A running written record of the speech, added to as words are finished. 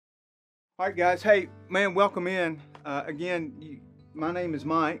All right, guys. Hey, man, welcome in. My name is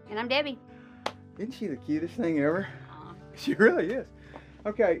Mike. And I'm Debbie. Isn't she the cutest thing ever? Aw. She really is.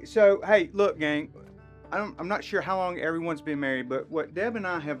 Okay, so, hey, look, gang. I'm not sure how long everyone's been married, but what Deb and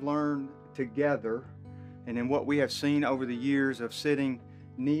I have learned together, and then what we have seen over the years of sitting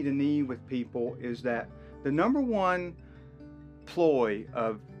knee to knee with people, is that the number one ploy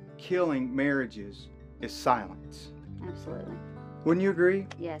of killing marriages is silence. Absolutely. Wouldn't you agree?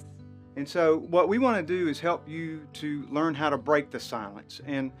 Yes. And so what we want to do is help you to learn how to break the silence.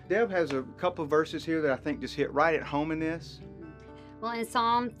 And Deb has a couple of verses here that I think just hit right at home in this. Well, in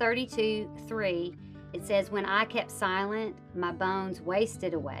Psalm 32:3, it says, "When I kept silent, my bones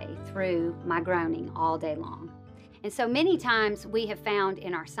wasted away through my groaning all day long." And so many times we have found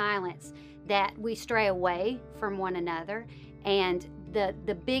in our silence that we stray away from one another, and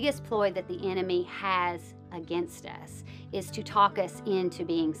the biggest ploy that the enemy has against us is to talk us into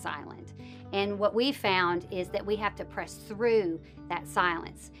being silent. And what we found is that we have to press through that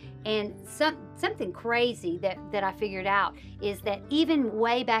silence. And something crazy that I figured out is that even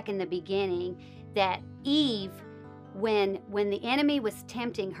way back in the beginning, that Eve, when the enemy was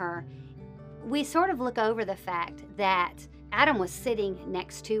tempting her, we sort of look over the fact that Adam was sitting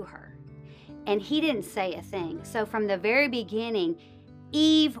next to her and he didn't say a thing. So from the very beginning,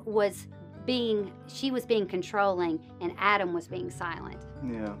 Eve was being controlling and Adam was being silent.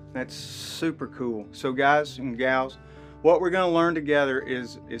 Yeah, that's super cool. So guys and gals, what we're going to learn together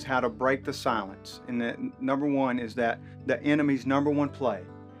is how to break the silence. And that number one is that the enemy's number one play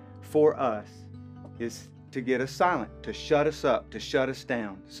for us is to get us silent, to shut us up, to shut us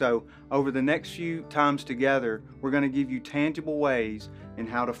down. So over the next few times together, we're going to give you tangible ways in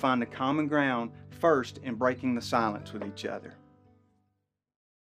how to find the common ground first in breaking the silence with each other.